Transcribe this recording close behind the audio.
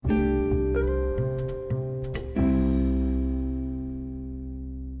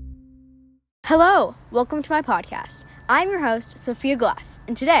Hello, welcome to my podcast. I'm your host, Sophia Glass,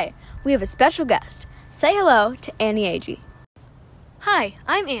 and today we have a special guest. Say hello to Annie Agee. Hi,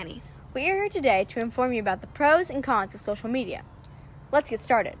 I'm Annie. We are here today to inform you about the pros and cons of social media. Let's get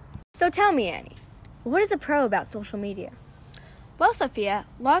started. So tell me, Annie, what is a pro about social media? Well, Sophia,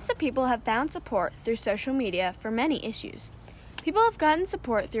 lots of people have found support through social media for many issues. People have gotten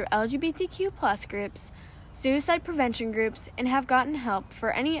support through LGBTQ+ groups, suicide prevention groups, and have gotten help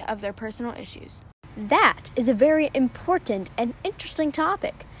for any of their personal issues. That is a very important and interesting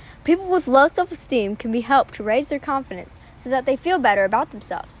topic. People with low self-esteem can be helped to raise their confidence so that they feel better about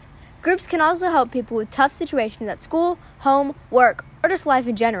themselves. Groups can also help people with tough situations at school, home, work, or just life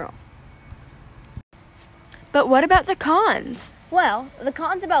in general. But what about the cons? Well, the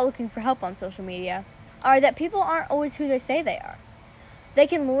cons about looking for help on social media are that people aren't always who they say they are. They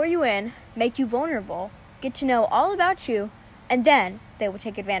can lure you in, make you vulnerable, get to know all about you, and then they will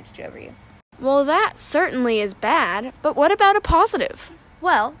take advantage over you. Well, that certainly is bad, but what about a positive?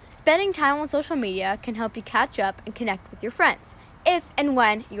 Well, spending time on social media can help you catch up and connect with your friends, if and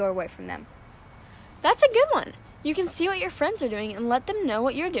when you're away from them. That's a good one. You can see what your friends are doing and let them know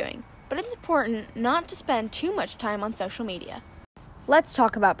what you're doing, but it's important not to spend too much time on social media. Let's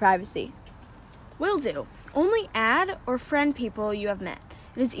talk about privacy. Will do. Only add or friend people you have met.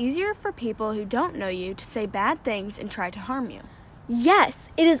 It is easier for people who don't know you to say bad things and try to harm you. Yes,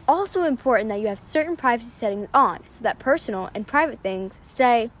 it is also important that you have certain privacy settings on so that personal and private things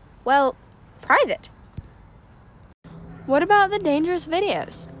stay, well, private. What about the dangerous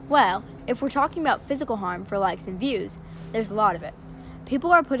videos? Well, if we're talking about physical harm for likes and views, there's a lot of it.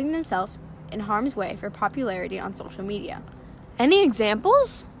 People are putting themselves in harm's way for popularity on social media. Any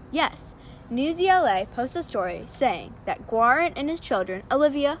examples? Yes. Newsy LA posted a story saying that Guarin and his children,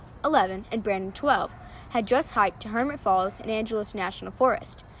 Olivia, 11, and Brandon, 12, had just hiked to Hermit Falls in Angeles National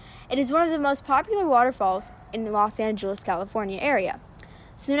Forest. It is one of the most popular waterfalls in the Los Angeles, California area.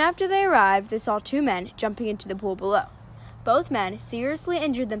 Soon after they arrived, they saw two men jumping into the pool below. Both men seriously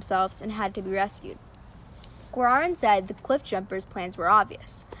injured themselves and had to be rescued. Guarin said the cliff jumpers' plans were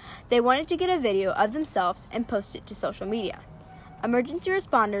obvious. They wanted to get a video of themselves and post it to social media. Emergency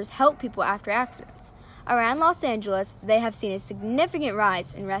responders help people after accidents. Around Los Angeles, they have seen a significant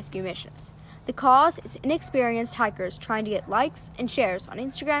rise in rescue missions. The cause is inexperienced hikers trying to get likes and shares on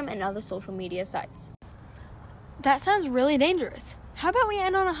Instagram and other social media sites. That sounds really dangerous. How about we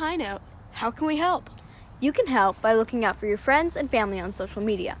end on a high note? How can we help? You can help by looking out for your friends and family on social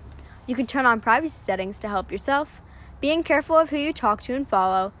media. You can turn on privacy settings to help yourself, being careful of who you talk to and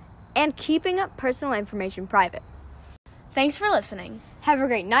follow, and keeping up personal information private. Thanks for listening. Have a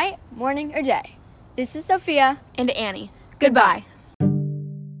great night, morning, or day. This is Sophia and Annie. Goodbye.